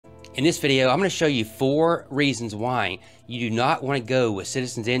In this video, I'm going to show you 4 reasons why you do not want to go with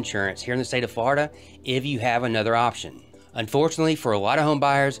Citizens Insurance here in the state of Florida if you have another option. Unfortunately, for a lot of home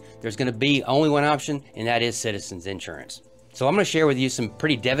buyers, there's going to be only one option, and that is Citizens Insurance. So I'm going to share with you some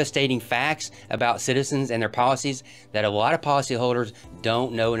pretty devastating facts about Citizens and their policies that a lot of policyholders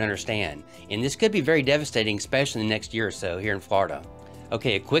don't know and understand. And this could be very devastating, especially in the next year or so here in Florida.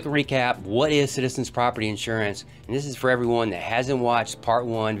 Okay, a quick recap. What is Citizens Property Insurance? And this is for everyone that hasn't watched part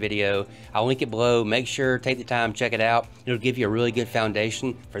 1 video. I'll link it below. Make sure, take the time, check it out. It'll give you a really good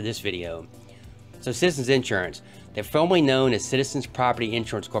foundation for this video. So Citizens Insurance, they're formerly known as Citizens Property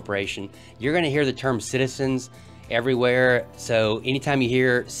Insurance Corporation. You're going to hear the term Citizens everywhere. So anytime you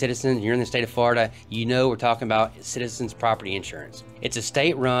hear Citizens, you're in the state of Florida, you know we're talking about Citizens Property Insurance. It's a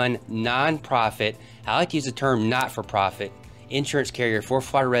state-run, non-profit, I like to use the term not-for-profit, insurance carrier for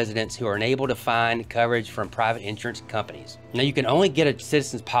Florida residents who are unable to find coverage from private insurance companies. Now, you can only get a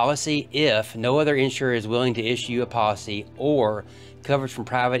Citizens policy if no other insurer is willing to issue a policy or coverage from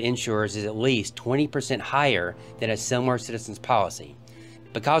private insurers is at least 20% higher than a similar Citizens policy.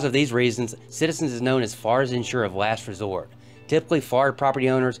 Because of these reasons, Citizens is known as Florida's insurer of last resort. Typically, Florida property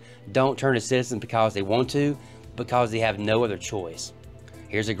owners don't turn to Citizens because they want to, because they have no other choice.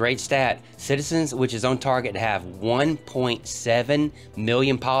 Here's a great stat. Citizens, which is on target to have 1.7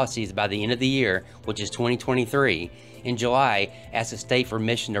 million policies by the end of the year, which is 2023, in July, asked the state for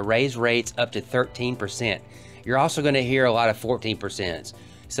permission to raise rates up to 13%. You're also going to hear a lot of 14%.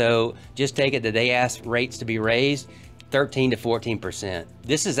 So just take it that they asked rates to be raised 13 to 14%.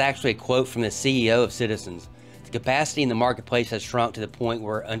 This is actually a quote from the CEO of Citizens. The capacity in the marketplace has shrunk to the point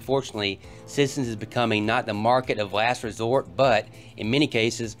where, unfortunately, Citizens is becoming not the market of last resort, but in many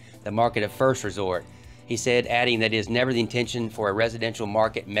cases, the market of first resort. He said, adding that it is never the intention for a residential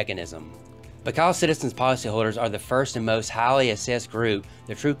market mechanism. Because Citizens policyholders are the first and most highly assessed group,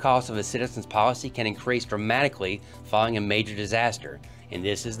 the true cost of a Citizens policy can increase dramatically following a major disaster, and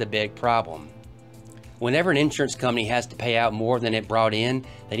this is the big problem. Whenever an insurance company has to pay out more than it brought in,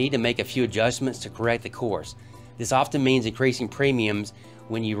 they need to make a few adjustments to correct the course. This often means increasing premiums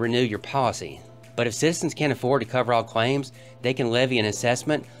when you renew your policy. But if Citizens can't afford to cover all claims, they can levy an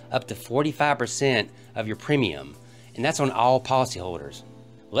assessment up to 45% of your premium, and that's on all policyholders.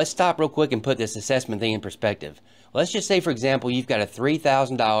 Let's stop real quick and put this assessment thing in perspective. Let's just say, for example, you've got a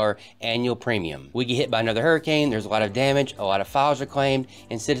 $3,000 annual premium. We get hit by another hurricane, there's a lot of damage, a lot of files are claimed,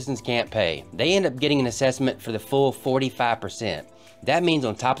 and Citizens can't pay. They end up getting an assessment for the full 45%. That means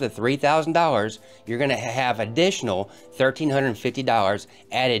on top of the $3,000, you're going to have additional $1,350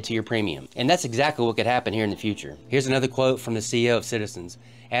 added to your premium. And that's exactly what could happen here in the future. Here's another quote from the CEO of Citizens.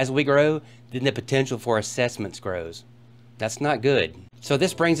 As we grow, then the potential for assessments grows. That's not good. So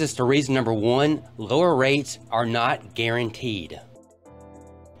this brings us to reason number 1, lower rates are not guaranteed.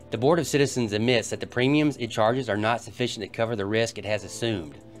 The Board of Citizens admits that the premiums it charges are not sufficient to cover the risk it has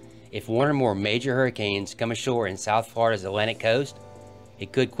assumed. If one or more major hurricanes come ashore in South Florida's Atlantic coast,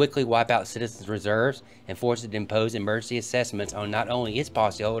 it could quickly wipe out Citizens' reserves and force it to impose emergency assessments on not only its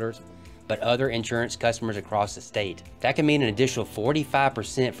policyholders, but other insurance customers across the state. That can mean an additional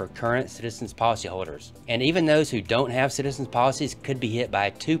 45% for current Citizens policyholders. And even those who don't have Citizens policies could be hit by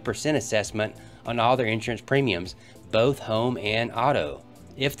a 2% assessment on all their insurance premiums, both home and auto,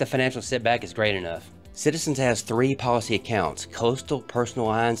 if the financial setback is great enough. Citizens has 3 policy accounts, coastal, personal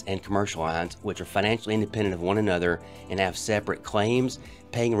lines, and commercial lines, which are financially independent of one another and have separate claims,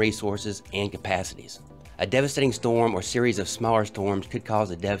 paying resources, and capacities. A devastating storm or series of smaller storms could cause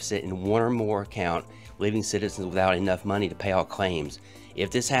a deficit in one or more account, leaving Citizens without enough money to pay all claims.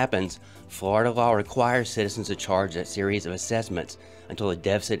 If this happens, Florida law requires Citizens to charge that series of assessments until the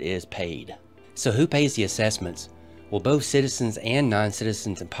deficit is paid. So who pays the assessments? Well, both Citizens and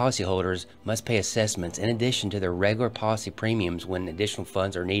non-Citizens and policyholders must pay assessments in addition to their regular policy premiums when additional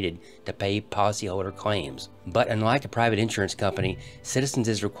funds are needed to pay policyholder claims. But unlike a private insurance company, Citizens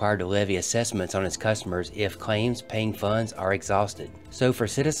is required to levy assessments on its customers if claims paying funds are exhausted. So for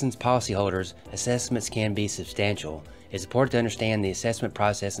Citizens policyholders, assessments can be substantial. It's important to understand the assessment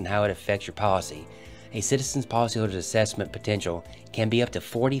process and how it affects your policy. A Citizens policyholder's assessment potential can be up to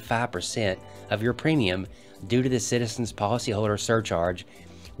 45% of your premium due to the Citizens policyholder surcharge,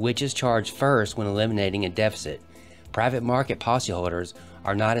 which is charged first when eliminating a deficit. Private market policyholders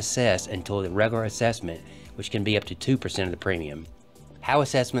are not assessed until the regular assessment, which can be up to 2% of the premium. How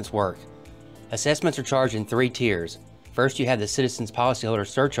assessments work. Assessments are charged in 3 tiers. First, you have the Citizens policyholder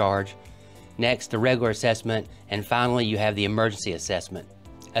surcharge, next the regular assessment, and finally you have the emergency assessment.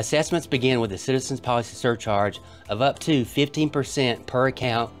 Assessments begin with a Citizens Policy surcharge of up to 15% per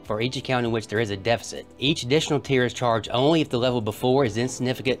account for each account in which there is a deficit. Each additional tier is charged only if the level before is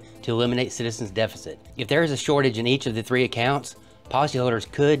insignificant to eliminate Citizens' deficit. If there is a shortage in each of the 3 accounts,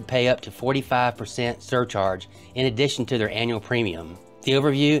 policyholders could pay up to 45% surcharge in addition to their annual premium. The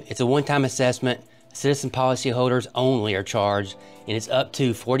overview: it's a one-time assessment. Citizen policyholders only are charged, and it's up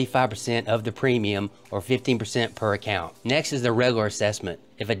to 45% of the premium or 15% per account. Next is the regular assessment.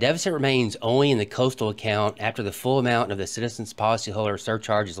 If a deficit remains only in the coastal account after the full amount of the citizen's policyholder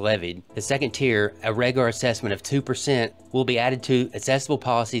surcharge is levied, the second tier, a regular assessment of 2%, will be added to assessable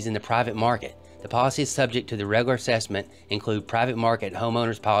policies in the private market. The policies subject to the regular assessment include private market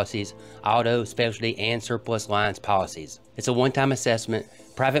homeowners policies, auto, specialty, and surplus lines policies. It's a one-time assessment.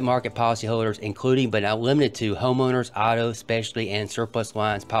 Private market policyholders, including but not limited to homeowners, auto, specialty, and surplus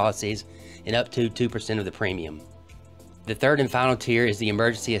lines policies, and up to 2% of the premium. The third and final tier is the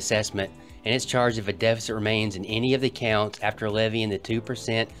emergency assessment, and it's charged if a deficit remains in any of the accounts after levying the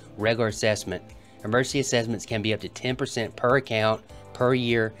 2% regular assessment. Emergency assessments can be up to 10% per account per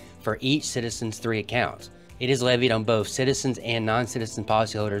year for each citizen's 3 accounts. It is levied on both citizens and non-citizen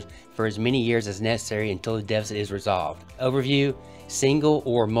policyholders for as many years as necessary until the deficit is resolved. Overview: single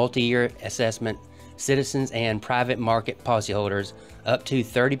or multi-year assessment, citizens and private market policyholders up to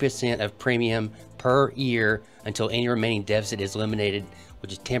 30% of premium per year until any remaining deficit is eliminated,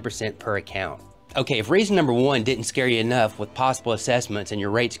 which is 10% per account. Okay, if reason number 1 didn't scare you enough with possible assessments and your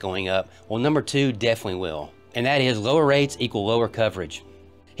rates going up, well, number 2 definitely will. And that is lower rates equal lower coverage.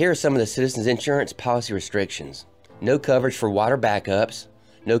 Here are some of the Citizens Insurance policy restrictions. No coverage for water backups,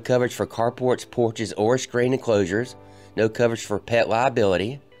 no coverage for carports, porches, or screen enclosures, no coverage for pet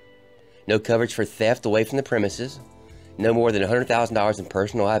liability, no coverage for theft away from the premises, no more than $100,000 in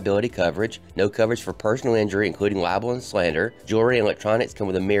personal liability coverage, no coverage for personal injury including libel and slander. Jewelry and electronics come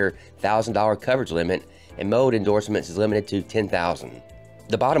with a mere $1,000 coverage limit, and mode endorsements is limited to $10,000.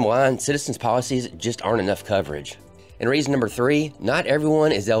 The bottom line: Citizens policies just aren't enough coverage. And reason number 3, not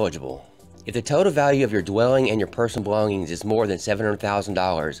everyone is eligible. If the total value of your dwelling and your personal belongings is more than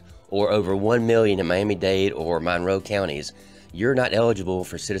 $700,000 or over $1 million in Miami-Dade or Monroe counties, you're not eligible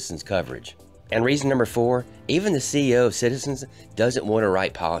for Citizens coverage. And reason number 4, even the CEO of Citizens doesn't want to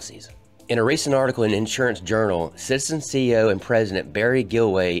write policies. In a recent article in Insurance Journal, Citizens CEO and President Barry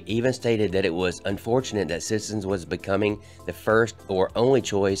Gilway even stated that it was unfortunate that Citizens was becoming the first or only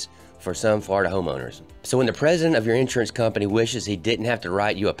choice for some Florida homeowners. So when the president of your insurance company wishes he didn't have to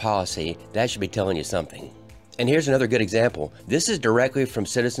write you a policy, that should be telling you something. And here's another good example. This is directly from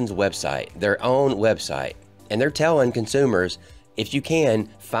Citizens' website, their own website. And they're telling consumers, if you can,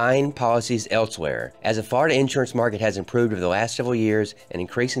 find policies elsewhere. As the Florida insurance market has improved over the last several years, an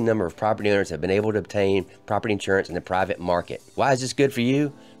increasing number of property owners have been able to obtain property insurance in the private market. Why is this good for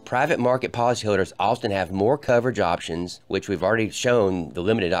you? Private market policyholders often have more coverage options, which we've already shown the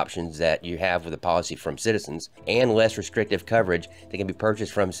limited options that you have with a policy from Citizens, and less restrictive coverage that can be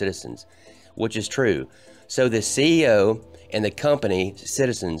purchased from Citizens, which is true. So the CEO and the company,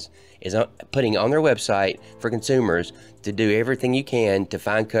 Citizens, is putting on their website for consumers to do everything you can to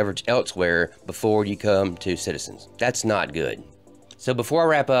find coverage elsewhere before you come to Citizens. That's not good. So before I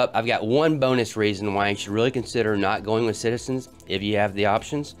wrap up, I've got one bonus reason why you should really consider not going with Citizens if you have the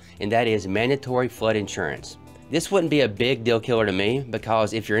options, and that is mandatory flood insurance. This wouldn't be a big deal killer to me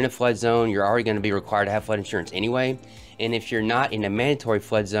because if you're in a flood zone, you're already going to be required to have flood insurance anyway. And if you're not in a mandatory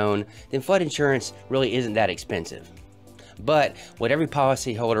flood zone, then flood insurance really isn't that expensive. But what every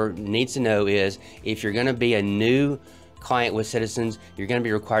policyholder needs to know is if you're going to be a new client with Citizens, you're going to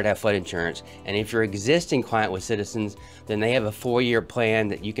be required to have flood insurance. And if you're an existing client with Citizens, then they have a 4-year plan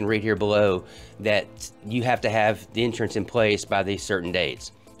that you can read here below that you have to have the insurance in place by these certain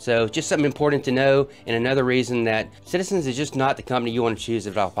dates. So just something important to know, and another reason that Citizens is just not the company you want to choose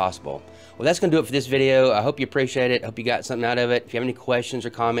if at all possible. Well, that's going to do it for this video. I hope you appreciate it. I hope you got something out of it. If you have any questions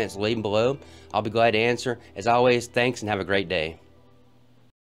or comments, leave them below. I'll be glad to answer. As always, thanks and have a great day.